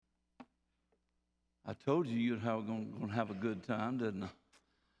I told you you'd going to have a good time, didn't I?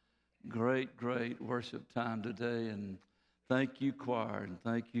 Great worship time today. And thank you, choir, and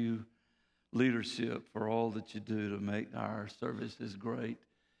thank you, leadership, for all that you do to make our services great.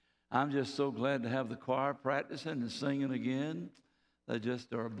 I'm just so glad to have the choir practicing and singing again. They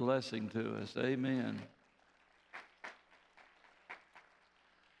just are a blessing to us. Amen.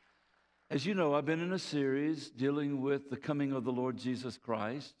 As you know, I've been in a series dealing with the coming of the Lord Jesus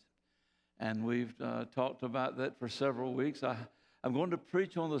Christ, and we've talked about that for several weeks. I'm going to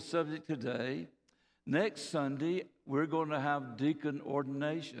preach on the subject today. Next Sunday, we're going to have deacon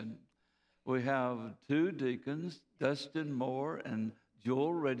ordination. We have two deacons, Dustin Moore and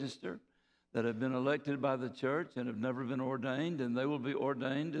Joel Register, that have been elected by the church and have never been ordained, and they will be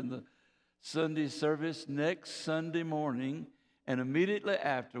ordained in the Sunday service next Sunday morning. And immediately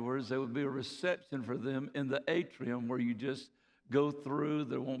afterwards, there will be a reception for them in the atrium where you just go through.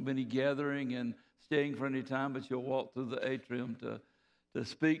 There won't be any gathering and staying for any time, but you'll walk through the atrium to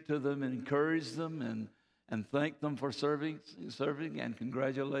speak to them and encourage them and thank them for serving and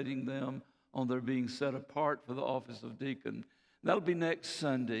congratulating them on their being set apart for the office of deacon. That'll be next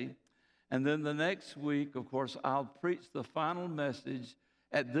Sunday. And then the next week, of course, I'll preach the final message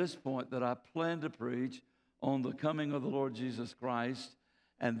at this point that I plan to preach on the coming of the Lord Jesus Christ.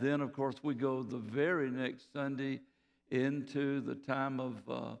 And then, of course, we go the very next Sunday into the time of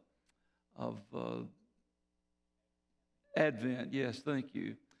Advent. Yes, thank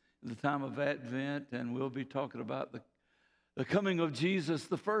you. The time of Advent, and we'll be talking about the coming of Jesus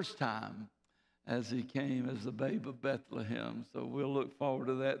the first time as he came as the babe of Bethlehem. So we'll look forward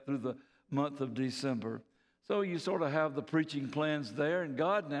to that through the month of December. So you sort of have the preaching plans there, and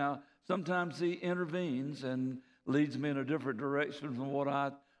God now, sometimes he intervenes and leads me in a different direction from what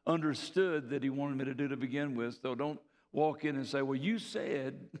I understood that he wanted me to do to begin with. So don't walk in and say, well, you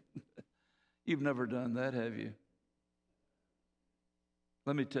said. You've never done that, have you?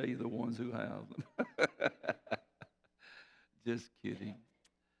 Let me tell you the ones who have. Just kidding.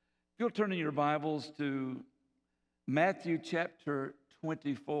 If you'll turn in your Bibles to Matthew chapter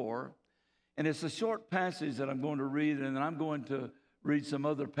 24, and it's a short passage that I'm going to read, and then I'm going to read some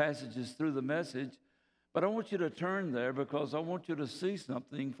other passages through the message. But I want you to turn there because I want you to see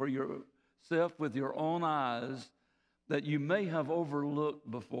something for yourself with your own eyes that you may have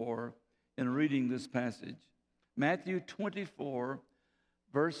overlooked before in reading this passage. Matthew 24,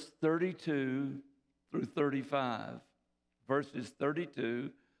 verse 32 through 35. Verses 32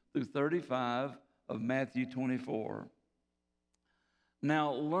 through 35 of Matthew 24.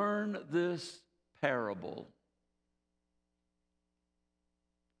 Now learn this parable.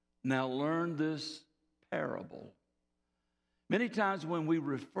 Now learn this parable. Many times when we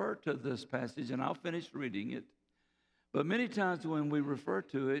refer to this passage, and I'll finish reading it, but many times when we refer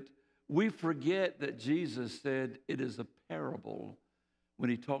to it, we forget that Jesus said it is a parable when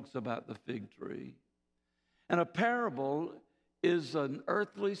he talks about the fig tree. And a parable is an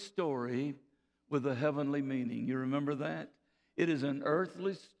earthly story with a heavenly meaning. You remember that? It is an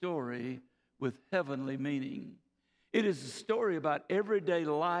earthly story with heavenly meaning. It is a story about everyday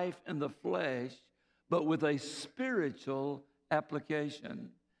life in the flesh, but with a spiritual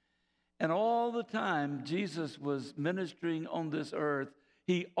application. And all the time Jesus was ministering on this earth,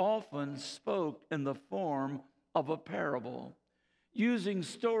 he often spoke in the form of a parable, using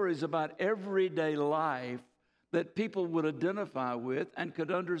stories about everyday life that people would identify with and could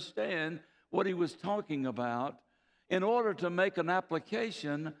understand what he was talking about in order to make an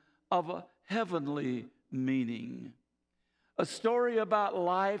application of a heavenly meaning. A story about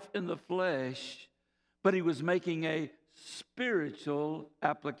life in the flesh, but he was making a spiritual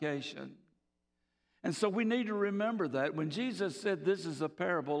application. And so we need to remember that when Jesus said this is a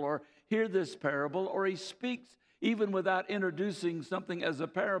parable, or hear this parable, or he speaks even without introducing something as a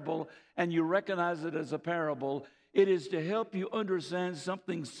parable and you recognize it as a parable, it is to help you understand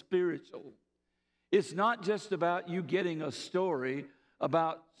something spiritual. It's not just about you getting a story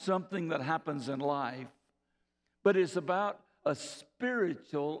about something that happens in life, but it's about a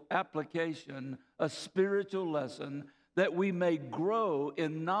spiritual application, a spiritual lesson that we may grow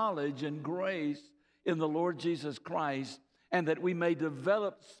in knowledge and grace in the Lord Jesus Christ, and that we may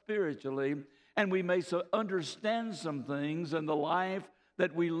develop spiritually, and we may understand some things in the life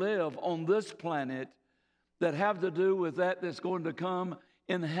that we live on this planet that have to do with that's going to come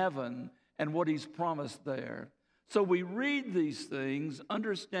in heaven and what he's promised there. So we read these things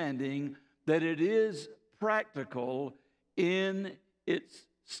understanding that it is practical in its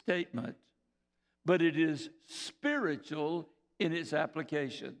statement, but it is spiritual in its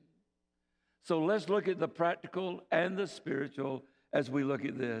application. So let's look at the practical and the spiritual as we look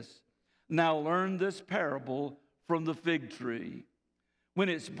at this. Now learn this parable from the fig tree. When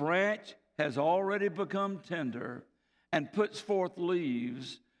its branch has already become tender and puts forth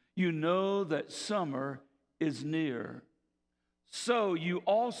leaves, you know that summer is near. So you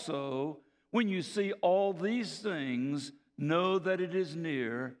also, when you see all these things, know that it is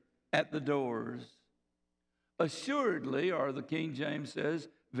near at the doors. Assuredly, or the King James says,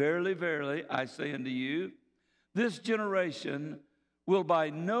 verily, verily, I say unto you, this generation will by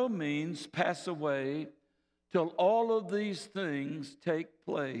no means pass away till all of these things take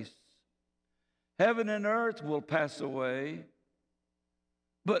place. Heaven and earth will pass away,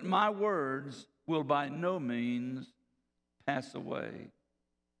 but my words will by no means pass away.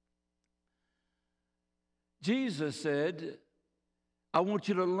 Jesus said, I want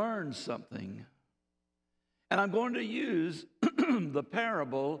you to learn something. And I'm going to use the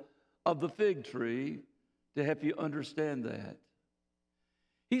parable of the fig tree to help you understand that.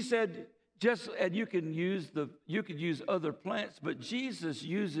 He said, and you could use other plants, but Jesus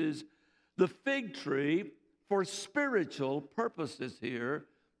uses the fig tree for spiritual purposes here,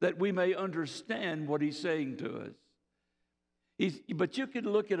 that we may understand what he's saying to us. But you could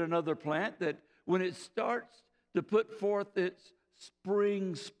look at another plant that when it starts to put forth its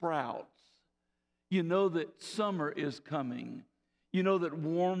spring sprouts, you know that summer is coming. You know that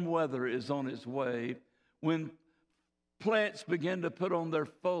warm weather is on its way. When plants begin to put on their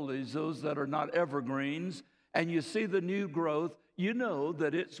foliage, those that are not evergreens, and you see the new growth, you know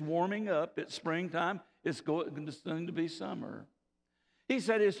that it's warming up, it's springtime, it's going to be summer. He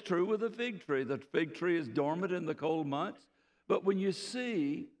said it's true with the fig tree. The fig tree is dormant in the cold months, but when you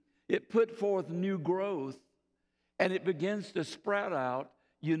see it put forth new growth and it begins to sprout out,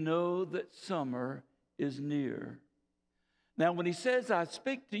 you know that summer is near. Now, when he says, I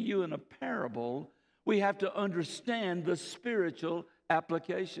speak to you in a parable, we have to understand the spiritual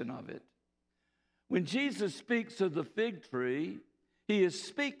application of it. When Jesus speaks of the fig tree, he is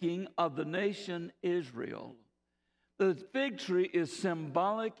speaking of the nation Israel. The fig tree is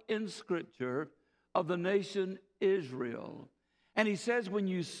symbolic in Scripture of the nation Israel. And he says, when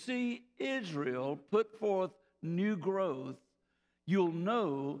you see Israel put forth new growth, you'll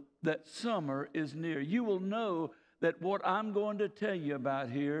know that summer is near. You will know that what I'm going to tell you about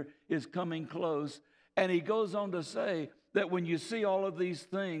here is coming close. And he goes on to say that when you see all of these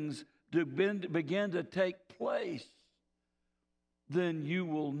things begin to take place, then you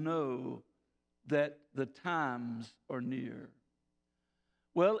will know that the times are near.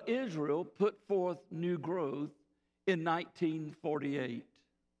 Well, Israel put forth new growth in 1948,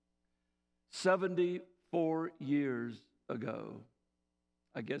 74 years ago.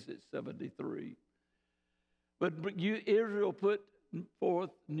 I guess it's 73. But Israel put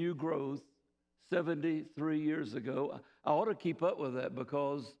forth new growth 73 years ago. I ought to keep up with that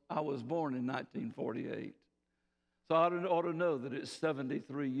because I was born in 1948. So I ought to know that it's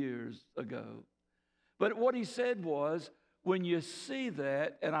 73 years ago. But what he said was, when you see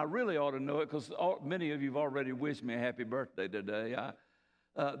that, and I really ought to know it because many of you have already wished me a happy birthday today.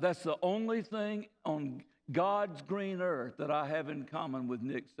 That's the only thing on God's green earth that I have in common with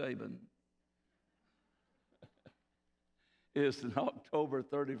Nick Saban. It's an October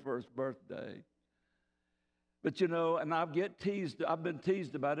 31st birthday. But you know, and I've been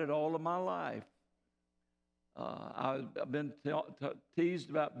teased about it all of my life. I've been teased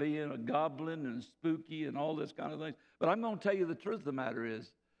about being a goblin and spooky and all this kind of things. But I'm going to tell you the truth of the matter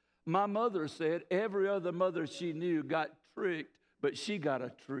is, my mother said every other mother she knew got tricked, but she got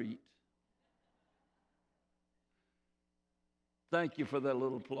a treat. Thank you for that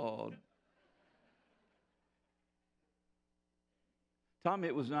little applaud. Tommy,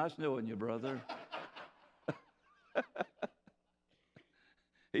 it was nice knowing you, brother.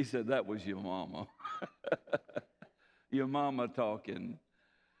 He said, that was your mama. Your mama talking.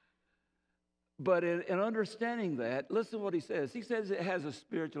 But in understanding that, listen to what he says. He says it has a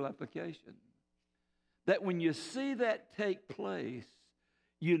spiritual application. That when you see that take place,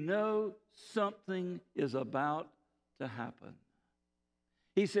 you know something is about to happen.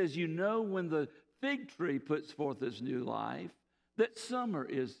 He says, you know when the fig tree puts forth its new life, that summer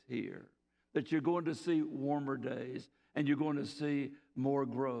is here, that you're going to see warmer days and you're going to see more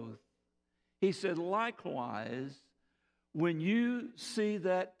growth. He said, likewise, when you see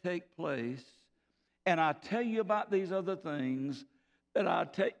that take place, and I tell you about these other things, that I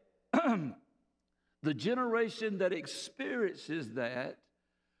take the generation that experiences that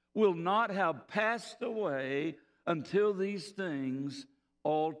will not have passed away until these things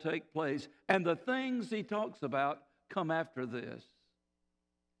all take place. And the things he talks about come after this.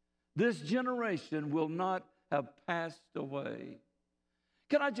 This generation will not have passed away.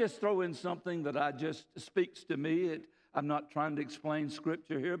 Can I just throw in something that I just speaks to me? I'm not trying to explain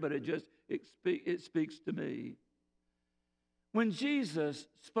Scripture here, but it speaks to me. When Jesus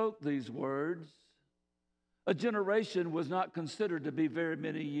spoke these words, a generation was not considered to be very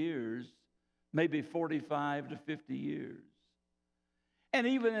many years, maybe 45 to 50 years. And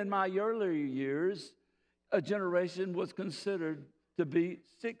even in my earlier years, a generation was considered to be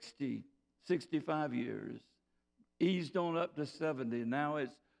 60, 65 years. Eased on up to 70. Now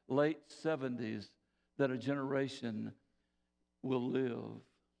it's late 70s that a generation will live.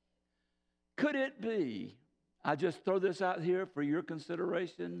 Could it be, I just throw this out here for your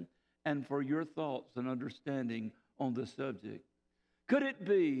consideration and for your thoughts and understanding on the subject. Could it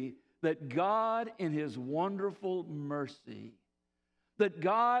be that God in His wonderful mercy, that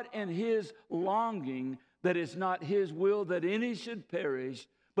God in His longing, that it's not His will that any should perish,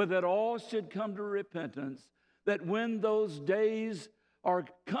 but that all should come to repentance, that when those days are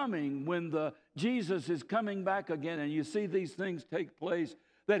coming, when Jesus is coming back again, and you see these things take place,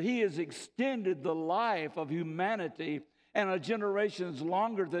 that He has extended the life of humanity and a generations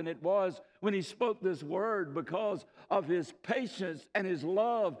longer than it was when He spoke this word, because of His patience and His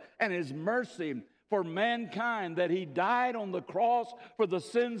love and His mercy for mankind, that He died on the cross for the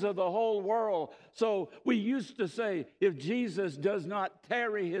sins of the whole world. So we used to say, if Jesus does not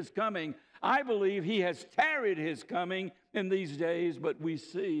tarry His coming, I believe He has tarried His coming in these days, but we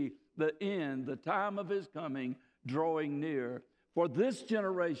see the end, the time of His coming drawing near. For this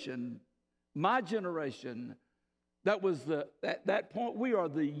generation, my generation, at that point, we are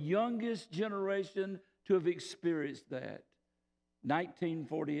the youngest generation to have experienced that.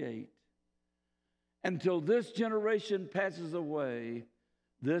 1948. Until this generation passes away,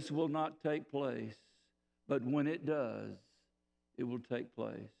 this will not take place. But when it does, it will take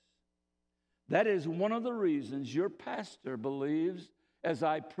place. That is one of the reasons your pastor believes, as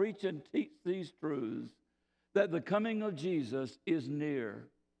I preach and teach these truths, that the coming of Jesus is near.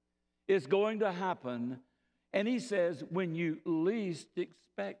 It's going to happen. And he says, when you least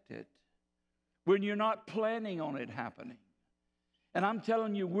expect it, when you're not planning on it happening. And I'm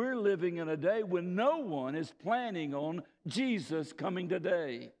telling you, we're living in a day when no one is planning on Jesus coming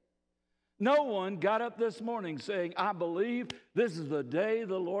today. No one got up this morning saying, I believe this is the day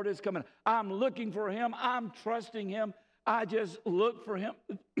the Lord is coming. I'm looking for Him. I'm trusting Him. I just look for Him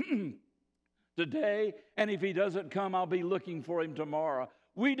today. And if He doesn't come, I'll be looking for Him tomorrow.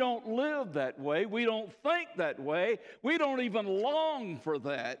 We don't live that way. We don't think that way. We don't even long for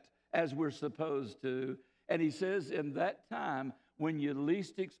that as we're supposed to. And he says, in that time, when you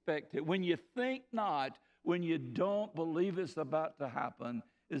least expect it, when you think not, when you don't believe it's about to happen,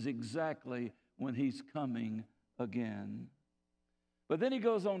 is exactly when He's coming again. But then he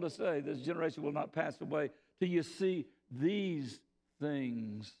goes on to say, this generation will not pass away till you see these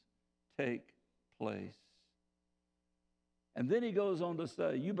things take place. And then he goes on to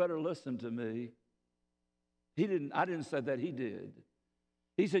say, you better listen to me. I didn't say that, he did.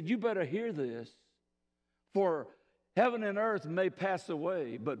 He said, you better hear this, for heaven and earth may pass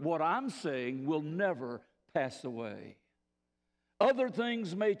away, but what I'm saying will never pass away. Other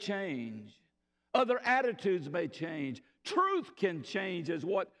things may change. Other attitudes may change. Truth can change as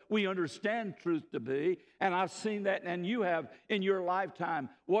what we understand truth to be. And I've seen that, and you have in your lifetime.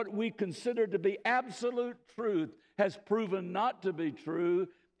 What we consider to be absolute truth has proven not to be true,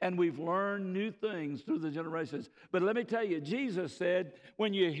 and we've learned new things through the generations. But let me tell you, Jesus said,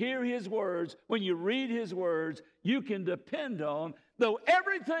 when you hear His words, when you read His words, you can depend on, though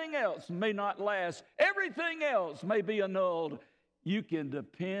everything else may not last, everything else may be annulled, you can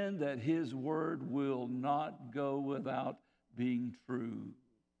depend that His word will not go without being true.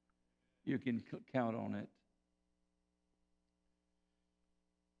 You can count on it.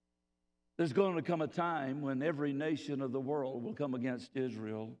 There's going to come a time when every nation of the world will come against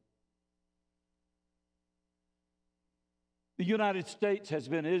Israel. The United States has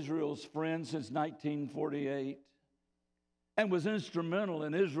been Israel's friend since 1948 and was instrumental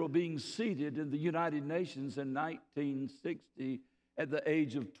in Israel being seated in the United Nations in 1960 at the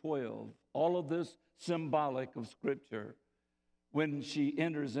age of 12. All of this symbolic of Scripture when she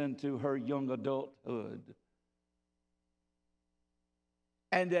enters into her young adulthood.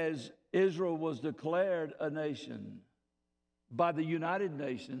 And as Israel was declared a nation by the United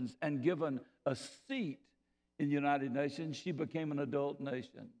Nations and given a seat in the United Nations, she became an adult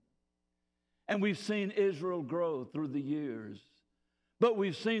nation. And we've seen Israel grow through the years. But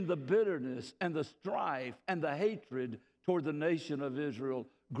we've seen the bitterness and the strife and the hatred toward the nation of Israel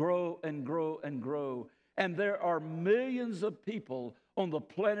grow and grow and grow. And there are millions of people on the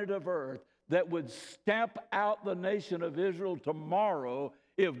planet of earth that would stamp out the nation of Israel tomorrow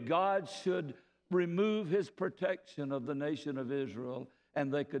if God should remove his protection of the nation of Israel,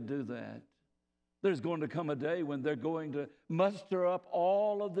 and they could do that. There's going to come a day when they're going to muster up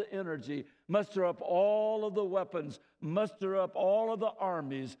all of the energy, muster up all of the weapons, muster up all of the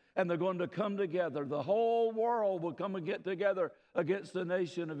armies, and they're going to come together. The whole world will come and get together against the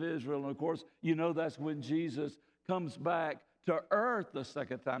nation of Israel. And of course, you know that's when Jesus comes back to earth the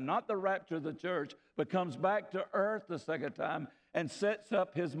second time, not the rapture of the church, but comes back to earth the second time and sets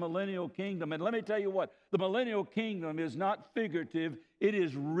up his millennial kingdom. And let me tell you what, the millennial kingdom is not figurative, it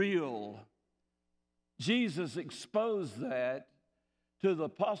is real. Jesus exposed that to the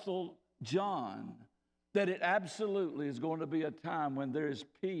Apostle John, that it absolutely is going to be a time when there is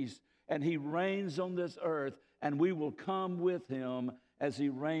peace and he reigns on this earth, and we will come with him as he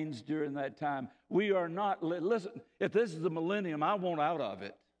reigns during that time. We are not, listen, if this is the millennium, I want out of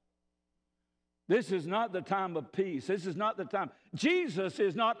it. This is not the time of peace. This is not the time. Jesus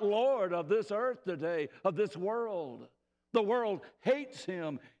is not Lord of this earth today, of this world. The world hates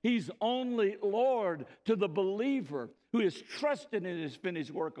him. He's only Lord to the believer who is trusting in his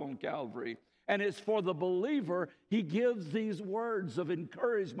finished work on Calvary. And it's for the believer he gives these words of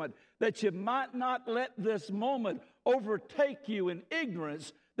encouragement that you might not let this moment overtake you in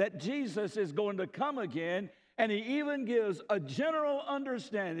ignorance that Jesus is going to come again. And he even gives a general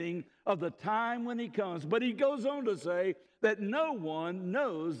understanding of the time when he comes. But he goes on to say that no one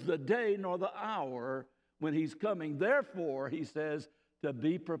knows the day nor the hour when he's coming. Therefore, he says, to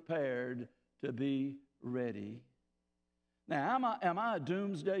be prepared, to be ready. Now, am I a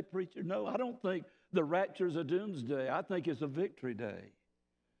doomsday preacher? No, I don't think the rapture is a doomsday. I think it's a victory day.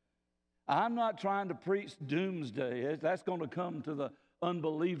 I'm not trying to preach doomsday. That's going to come to the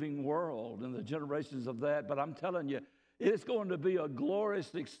unbelieving world and the generations of that. But I'm telling you, it's going to be a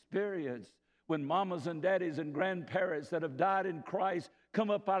glorious experience when mamas and daddies and grandparents that have died in Christ come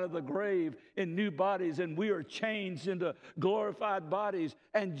up out of the grave in new bodies, and we are changed into glorified bodies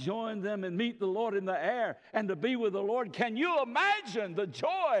and join them and meet the Lord in the air and to be with the Lord. Can you imagine the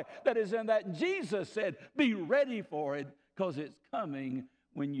joy that is in that? Jesus said, be ready for it, because it's coming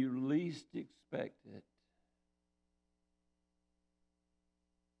when you least expect it.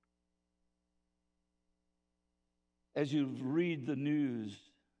 As you read the news,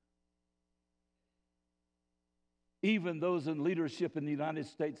 even those in leadership in the United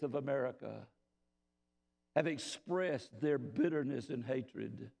States of America have expressed their bitterness and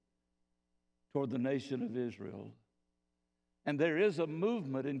hatred toward the nation of Israel. And there is a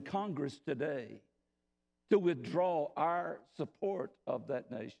movement in Congress today to withdraw our support of that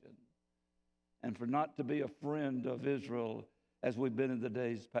nation and for not to be a friend of Israel as we've been in the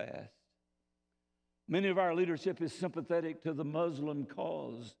days past. Many of our leadership is sympathetic to the Muslim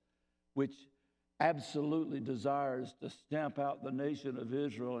cause, which absolutely desires to stamp out the nation of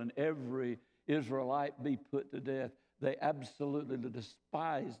Israel and every Israelite be put to death. They absolutely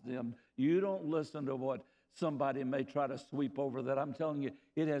despise them. You don't listen to what somebody may try to sweep over that. I'm telling you,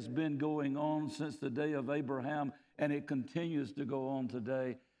 it has been going on since the day of Abraham, and it continues to go on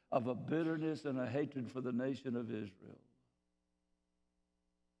today, of a bitterness and a hatred for the nation of Israel.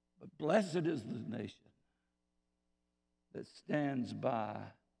 But blessed is the nation that stands by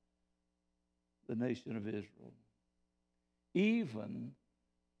the nation of Israel. Even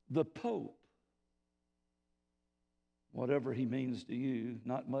the Pope, whatever he means to you,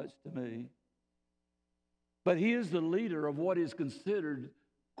 not much to me, but he is the leader of what is considered,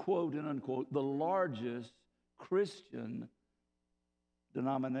 quote and unquote, the largest Christian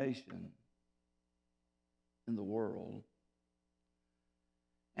denomination in the world.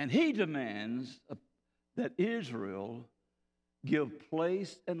 And he demands that Israel give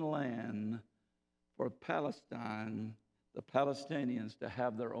place and land for Palestine, the Palestinians, to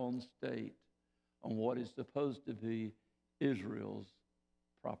have their own state on what is supposed to be Israel's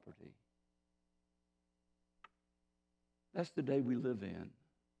property. That's the day we live in.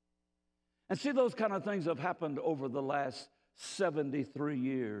 And see, those kind of things have happened over the last 73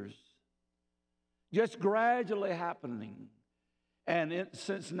 years. Just gradually happening. And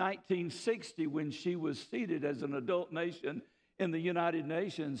since 1960, when she was seated as an adult nation in the United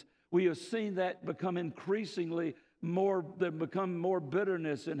Nations, we have seen that become increasingly more, there become more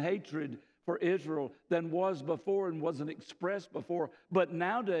bitterness and hatred for Israel than was before and wasn't expressed before. But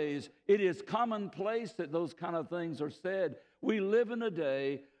nowadays, it is commonplace that those kind of things are said. We live in a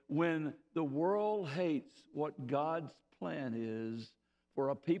day when the world hates what God's plan is for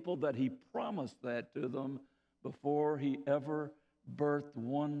a people that he promised that to them before he ever birthed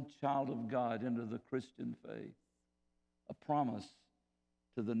one child of God into the Christian faith. A promise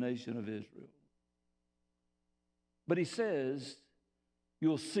to the nation of Israel. But he says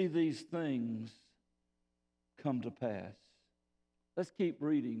you'll see these things come to pass. Let's keep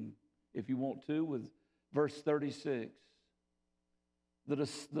reading, if you want to, with verse 36.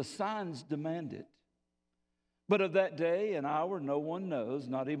 The signs demand it. But of that day and hour no one knows,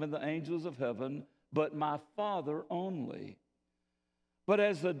 not even the angels of heaven, but my Father only. But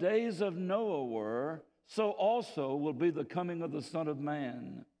as the days of Noah were, so also will be the coming of the Son of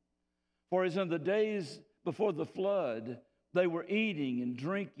Man. For as in the days before the flood, they were eating and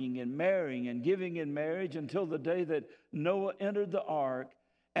drinking and marrying and giving in marriage until the day that Noah entered the ark,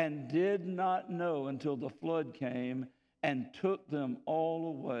 and did not know until the flood came and took them all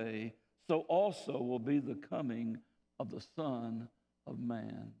away. So also will be the coming of the Son of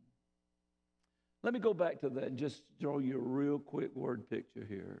Man. Let me go back to that and just show you a real quick word picture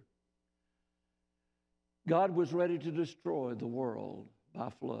here. God was ready to destroy the world by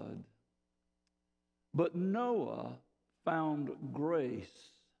flood. But Noah found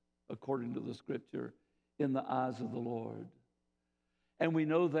grace, according to the scripture, in the eyes of the Lord. And we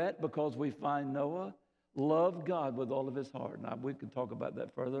know that because we find Noah loved God with all of his heart. Now, we could talk about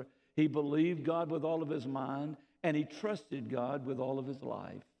that further. He believed God with all of his mind, and he trusted God with all of his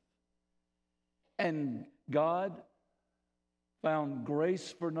life. And God found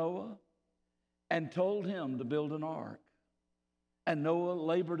grace for Noah and told him to build an ark. And Noah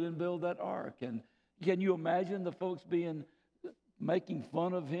labored and built that ark. And can you imagine the folks making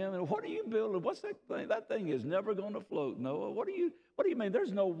fun of him? And what are you building? What's that thing? That thing is never going to float, Noah. What do you mean?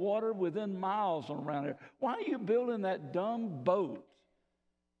 There's no water within miles around here. Why are you building that dumb boat?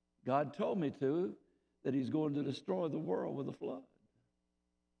 God told me that he's going to destroy the world with a flood.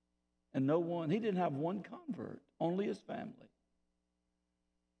 And he didn't have one convert, only his family.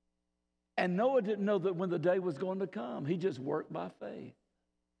 And Noah didn't know that when the day was going to come. He just worked by faith.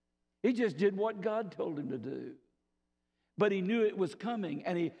 He just did what God told him to do. But he knew it was coming,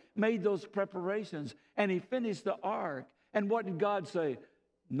 and he made those preparations, and he finished the ark. And what did God say?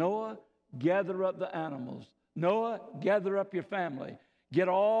 Noah, gather up the animals. Noah, gather up your family. Get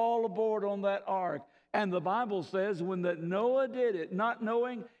all aboard on that ark. And the Bible says when that Noah did it, not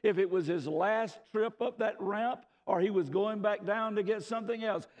knowing if it was his last trip up that ramp or he was going back down to get something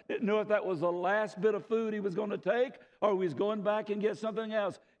else. Didn't know if that was the last bit of food he was going to take or he was going back and get something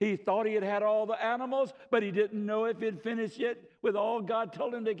else. He thought he had all the animals, but he didn't know if he'd finished yet with all God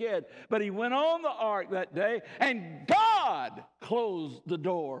told him to get. But he went on the ark that day, and God closed the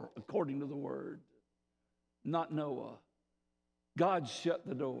door according to the word. Not Noah. God shut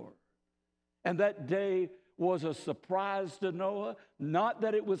the door. And that day was a surprise to Noah, not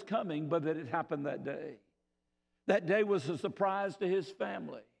that it was coming, but that it happened that day. That day was a surprise to his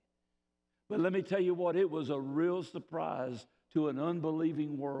family. But let me tell you what, it was a real surprise to an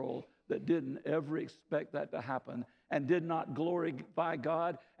unbelieving world that didn't ever expect that to happen and did not glorify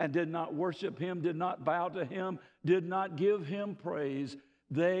God and did not worship him, did not bow to him, did not give him praise.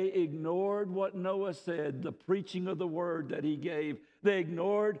 They ignored what Noah said, the preaching of the word that he gave. They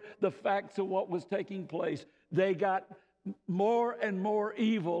ignored the facts of what was taking place. They got more and more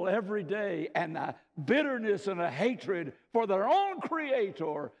evil every day and a bitterness and a hatred for their own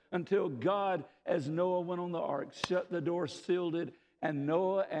creator until God, as Noah went on the ark, shut the door, sealed it, and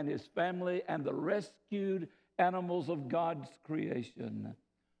Noah and his family and the rescued animals of God's creation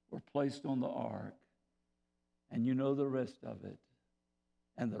were placed on the ark. And you know the rest of it.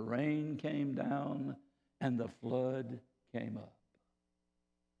 And the rain came down and the flood came up.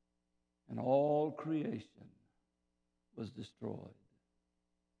 And all creation was destroyed.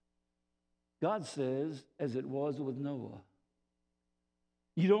 God says, as it was with Noah,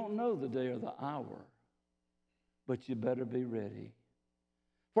 you don't know the day or the hour, but you better be ready.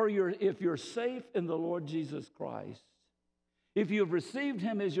 For if you're safe in the Lord Jesus Christ, if you've received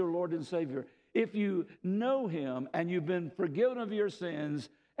him as your Lord and Savior, if you know him and you've been forgiven of your sins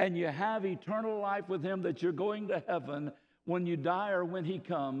and you have eternal life with him, that you're going to heaven when you die or when he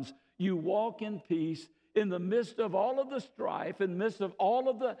comes, you walk in peace in the midst of all of the strife, in the midst of all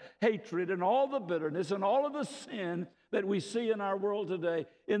of the hatred and all the bitterness and all of the sin that we see in our world today.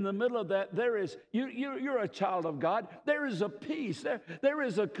 In the middle of that, you're a child of God. There is a peace. There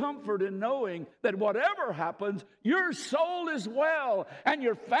is a comfort in knowing that whatever happens, your soul is well and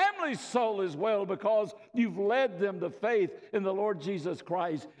your family's soul is well because you've led them to faith in the Lord Jesus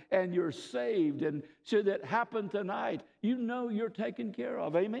Christ and you're saved. And should that happen tonight, you know you're taken care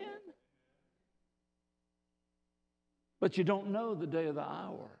of. Amen? But you don't know the day or the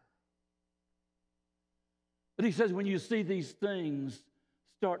hour. But he says when you see these things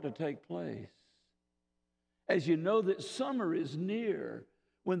start to take place, as you know that summer is near,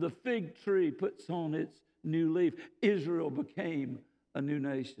 when the fig tree puts on its new leaf, Israel became a new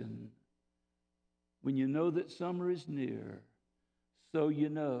nation. When you know that summer is near, so you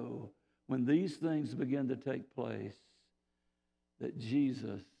know when these things begin to take place that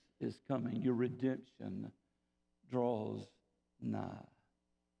Jesus is coming. Your redemption draws nigh.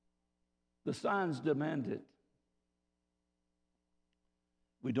 The signs demand it.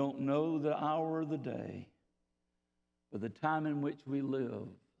 We don't know the hour or the day, but the time in which we live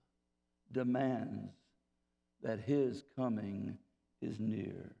demands that his coming is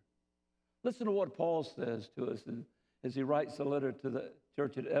near. Listen to what Paul says to us as he writes a letter to the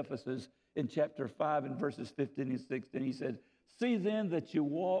church at Ephesus in chapter 5 and verses 15 and 16. He said, "See then that you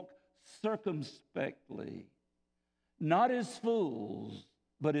walk circumspectly, not as fools,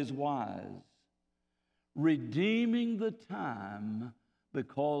 but as wise, redeeming the time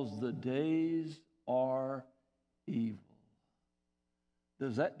because the days are evil."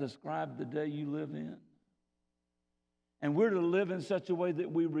 Does that describe the day you live in? And we're to live in such a way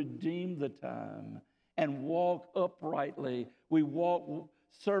that we redeem the time and walk uprightly. We walk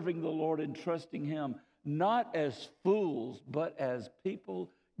serving the Lord and trusting him, not as fools, but as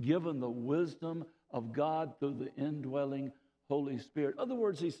people given the wisdom of God through the indwelling Holy Spirit. In other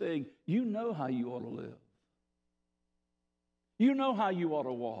words, he's saying, you know how you ought to live. You know how you ought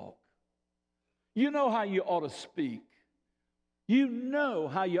to walk. You know how you ought to speak. You know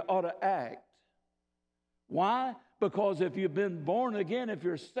how you ought to act. Why? Because if you've been born again, if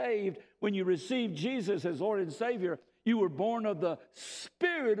you're saved, when you receive Jesus as Lord and Savior, you were born of the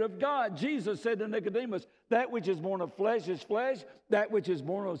Spirit of God. Jesus said to Nicodemus, that which is born of flesh is flesh, that which is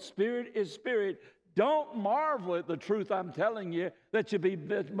born of spirit is spirit. Don't marvel at the truth I'm telling you, that you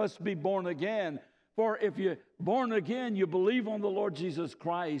must be born again. For if you're born again, you believe on the Lord Jesus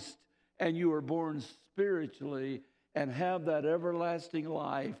Christ, and you are born spiritually and have that everlasting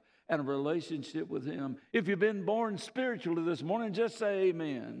life and a relationship with him. If you've been born spiritually this morning, just say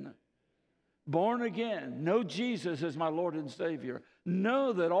amen. Born again. Know Jesus as my Lord and Savior.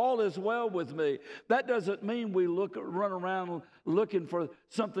 Know that all is well with me. That doesn't mean we run around looking for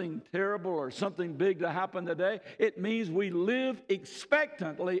something terrible or something big to happen today. It means we live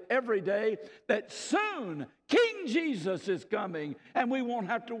expectantly every day that soon King Jesus is coming, and we won't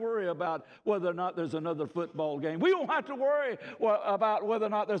have to worry about whether or not there's another football game. We won't have to worry about whether or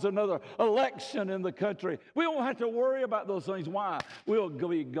not there's another election in the country. We won't have to worry about those things. Why? We'll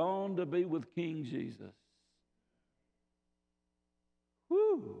be gone to be with King Jesus.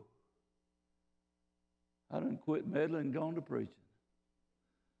 Whew. I done quit meddling and gone to preaching.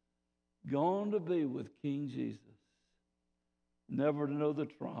 Gone to be with King Jesus. Never to know the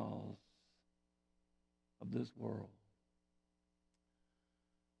trials of this world.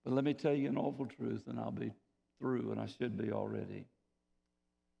 But let me tell you an awful truth, and I'll be through, and I should be already.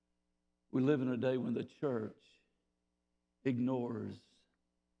 We live in a day when the church ignores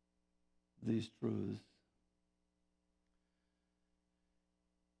these truths.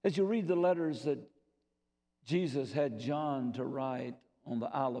 As you read the letters that Jesus had John to write on the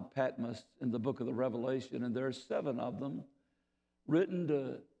Isle of Patmos in the book of the Revelation, and there are 7 of them written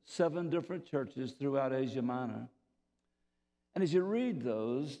to 7 different churches throughout Asia Minor. And as you read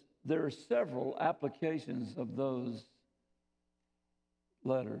those, there are several applications of those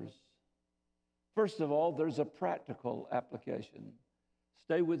letters. First of all, there's a practical application.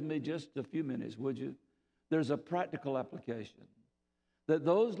 Stay with me just a few minutes, would you? There's a practical application. That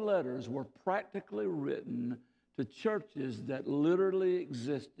those letters were practically written to churches that literally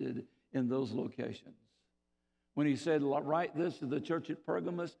existed in those locations. When he said, write this to the church at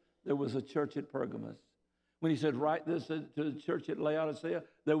Pergamos, there was a church at Pergamos. When he said, write this to the church at Laodicea,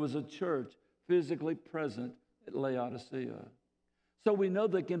 there was a church physically present at Laodicea. So we know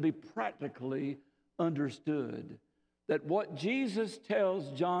that can be practically understood. That what Jesus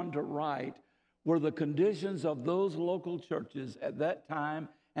tells John to write were the conditions of those local churches at that time,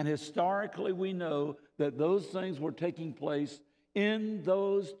 and historically we know that those things were taking place in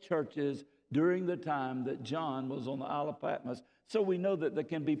those churches during the time that John was on the Isle of Patmos. So we know that they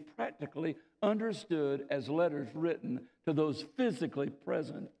can be practically understood as letters written to those physically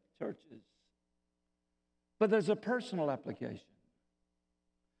present churches. But there's a personal application.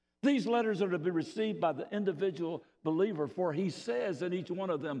 These letters are to be received by the individual believer, for he says in each one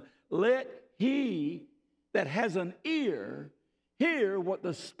of them, let he that has an ear hear what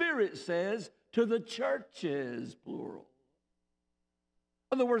the Spirit says to the churches, plural.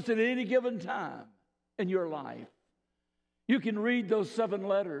 In other words, at any given time in your life, you can read those 7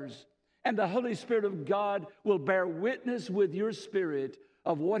 letters, and the Holy Spirit of God will bear witness with your spirit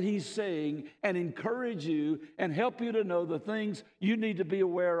of what he's saying and encourage you and help you to know the things you need to be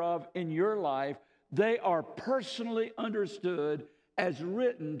aware of in your life. They are personally understood as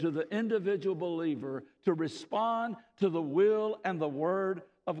written to the individual believer to respond to the will and the word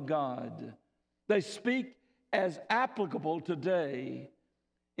of God. They speak as applicable today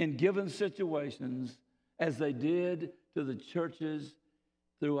in given situations as they did to the churches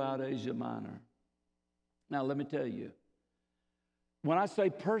throughout Asia Minor. Now, let me tell you, when I say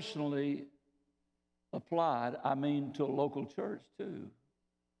personally applied, I mean to a local church too.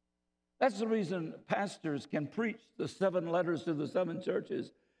 That's the reason pastors can preach the 7 letters to the 7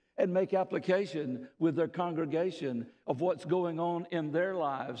 churches and make application with their congregation of what's going on in their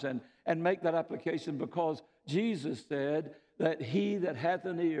lives and make that application, because Jesus said that he that hath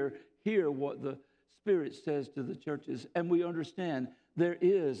an ear hear what the Spirit says to the churches. And we understand there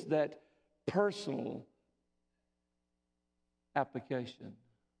is that personal application.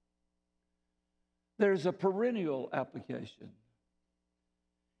 There's a perennial application.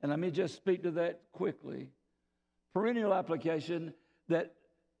 And let me just speak to that quickly. Perennial application, that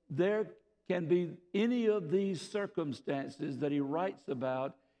there can be any of these circumstances that he writes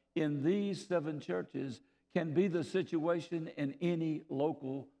about in these 7 churches can be the situation in any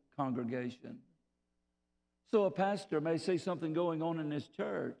local congregation. So a pastor may see something going on in his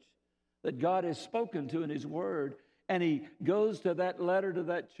church that God has spoken to in his word, and he goes to that letter to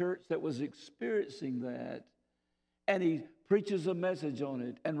that church that was experiencing that, and he preaches a message on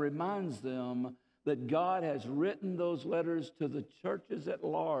it and reminds them that God has written those letters to the churches at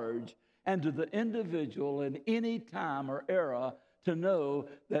large and to the individual in any time or era to know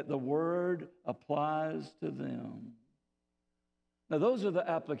that the word applies to them. Now, those are the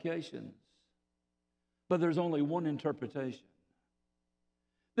applications, but there's only one interpretation.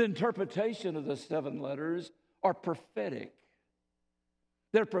 The interpretation of the 7 letters are prophetic.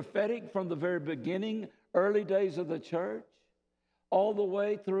 They're prophetic from the very beginning, early days of the church, all the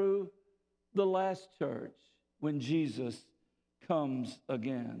way through the last church when Jesus comes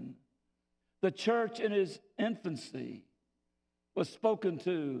again. The church in its infancy was spoken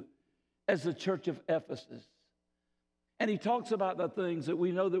to as the church of Ephesus. And he talks about the things that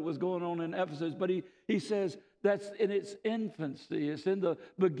we know that was going on in Ephesus, but he says that's in its infancy. It's in the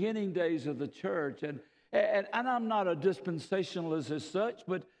beginning days of the church. And I'm not a dispensationalist as such,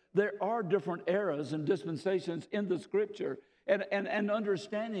 but there are different eras and dispensations in the Scripture. And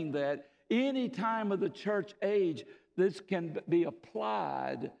understanding that any time of the church age, this can be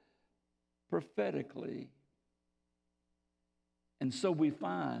applied prophetically. And so we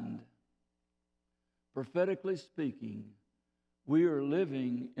find, prophetically speaking, we are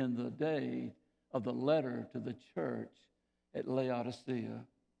living in the day of the letter to the church at Laodicea.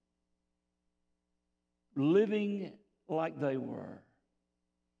 Living like they were.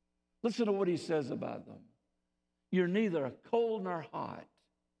 Listen to what he says about them. You're neither cold nor hot,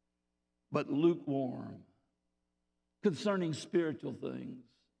 but lukewarm concerning spiritual things.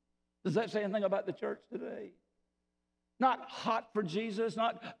 Does that say anything about the church today? Not hot for Jesus,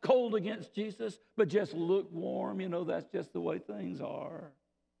 not cold against Jesus, but just lukewarm. You know, that's just the way things are.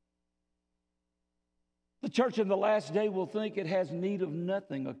 The church in the last day will think it has need of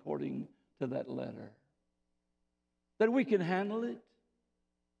nothing according to that letter. That we can handle it.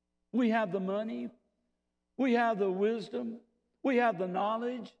 We have the money. We have the wisdom. We have the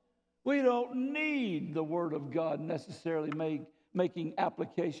knowledge. We don't need the Word of God necessarily making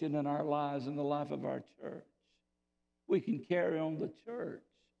application in our lives and the life of our church. We can carry on the church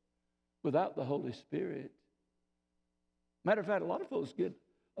without the Holy Spirit. Matter of fact, a lot of folks get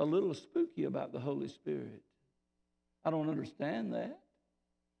a little spooky about the Holy Spirit. I don't understand that.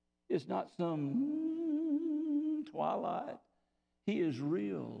 It's not some twilight. He is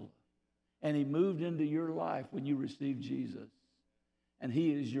real. And he moved into your life when you received Jesus. And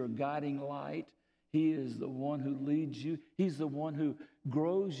he is your guiding light. He is the one who leads you. He's the one who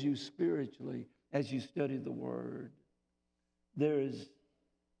grows you spiritually as you study the Word. There is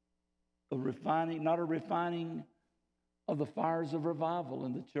a refining, not a refining of the fires of revival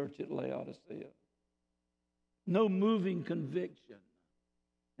in the church at Laodicea. No moving conviction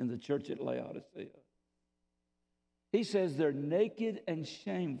in the church at Laodicea. He says they're naked and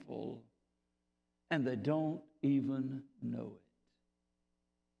shameful, and they don't even know it.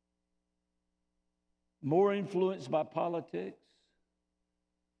 More influenced by politics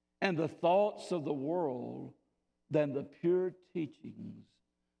and the thoughts of the world than the pure teachings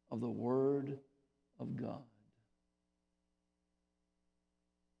of the Word of God.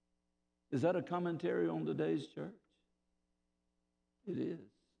 Is that a commentary on today's church? It is.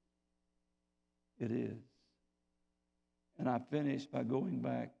 It is. And I finish by going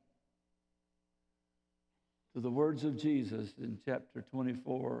back to the words of Jesus in chapter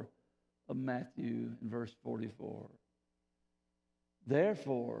 24 of Matthew in verse 44.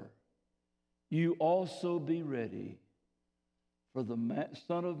 Therefore, you also be ready, for the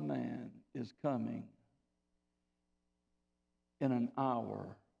Son of Man is coming in an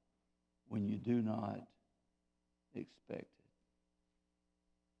hour when you do not expect it.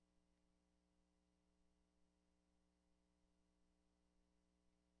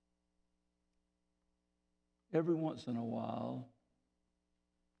 Every once in a while,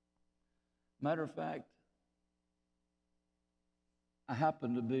 matter of fact, I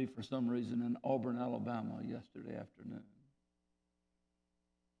happened to be, for some reason, in Auburn, Alabama yesterday afternoon.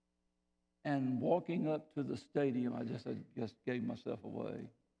 And walking up to the stadium, I just gave myself away.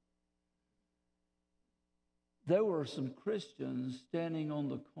 There were some Christians standing on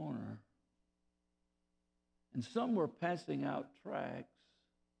the corner, and some were passing out tracts,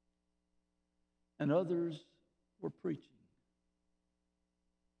 and others were preaching.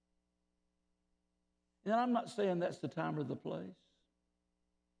 And I'm not saying that's the time or the place.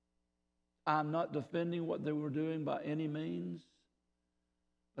 I'm not defending what they were doing by any means.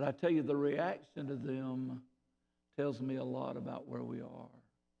 But I tell you, the reaction to them tells me a lot about where we are.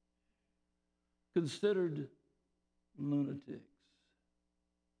 Considered lunatics.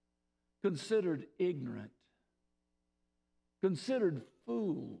 Considered ignorant. Considered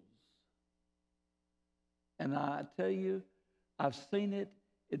fools. And I tell you, I've seen it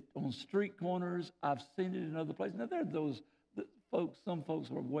on street corners. I've seen it in other places. Now, there are those folks, some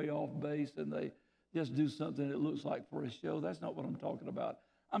folks are way off base and they just do something that looks like for a show. That's not what I'm talking about.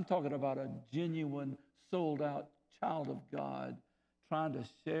 I'm talking about a genuine, sold-out child of God trying to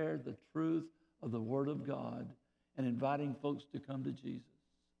share the truth of the Word of God and inviting folks to come to Jesus.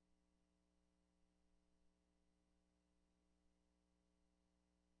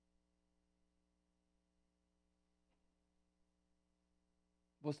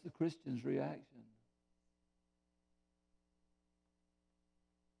 What's the Christian's reaction?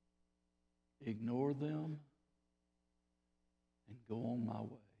 Ignore them and go on my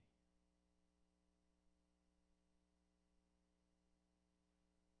way.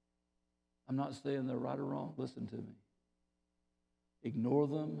 I'm not saying they're right or wrong. Listen to me. Ignore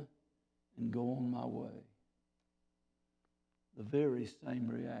them and go on my way. The very same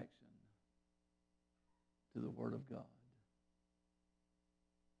reaction to the Word of God.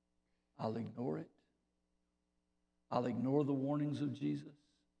 I'll ignore it. I'll ignore the warnings of Jesus.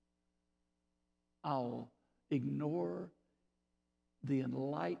 I'll ignore the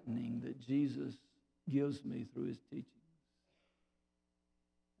enlightening that Jesus gives me through his teachings.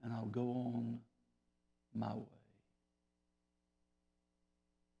 And I'll go on my way.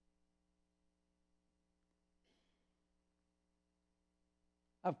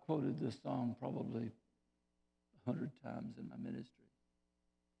 I've quoted this song probably 100 times in my ministry.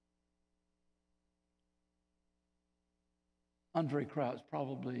 Andre Crouch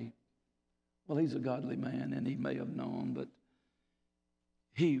probably, well, he's a godly man, and he may have known, but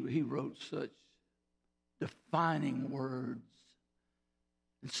he wrote such defining words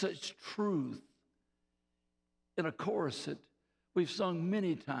and such truth in a chorus that we've sung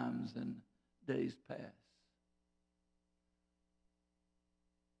many times in days past.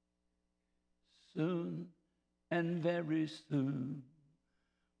 Soon and very soon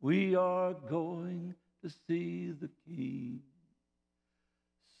we are going to see the King.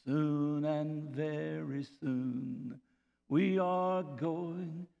 Soon and very soon we are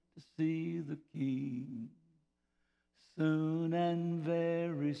going to see the King. Soon and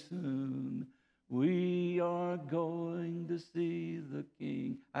very soon we are going to see the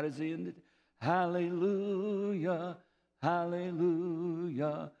King. How does he end it? Hallelujah,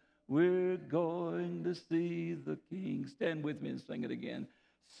 hallelujah. We're going to see the King. Stand with me and sing it again.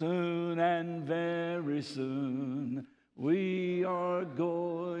 Soon and very soon we are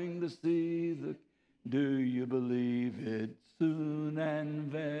going to see the. Do you believe it? Soon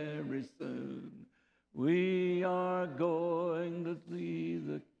and very soon we are going to see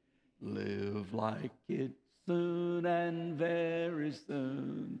the. Live like it. Soon and very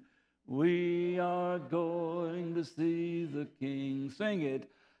soon we are going to see the King. Sing it.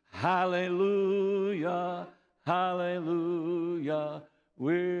 Hallelujah, hallelujah.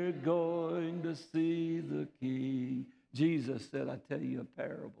 We're going to see the King. Jesus said, I tell you a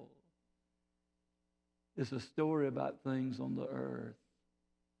parable. It's a story about things on the earth,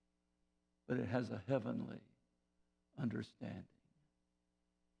 but it has a heavenly understanding.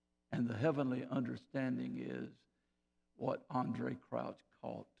 And the heavenly understanding is what Andre Crouch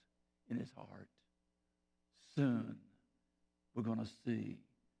caught in his heart. Soon we're going to see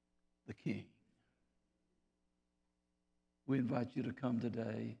the King. We invite you to come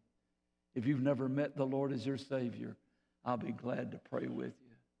today. If you've never met the Lord as your Savior, I'll be glad to pray with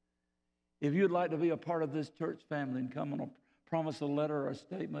you. If you'd like to be a part of this church family and come on a promise, a letter, or a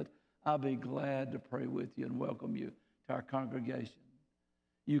statement, I'll be glad to pray with you and welcome you to our congregation.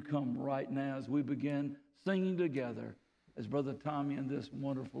 You come right now as we begin singing together, as Brother Tommy and this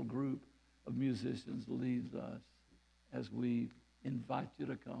wonderful group of musicians leads us as we invite you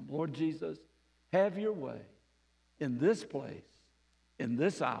to come. Lord Jesus, have your way in this place, in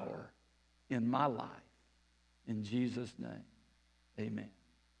this hour, in my life. In Jesus' name, amen.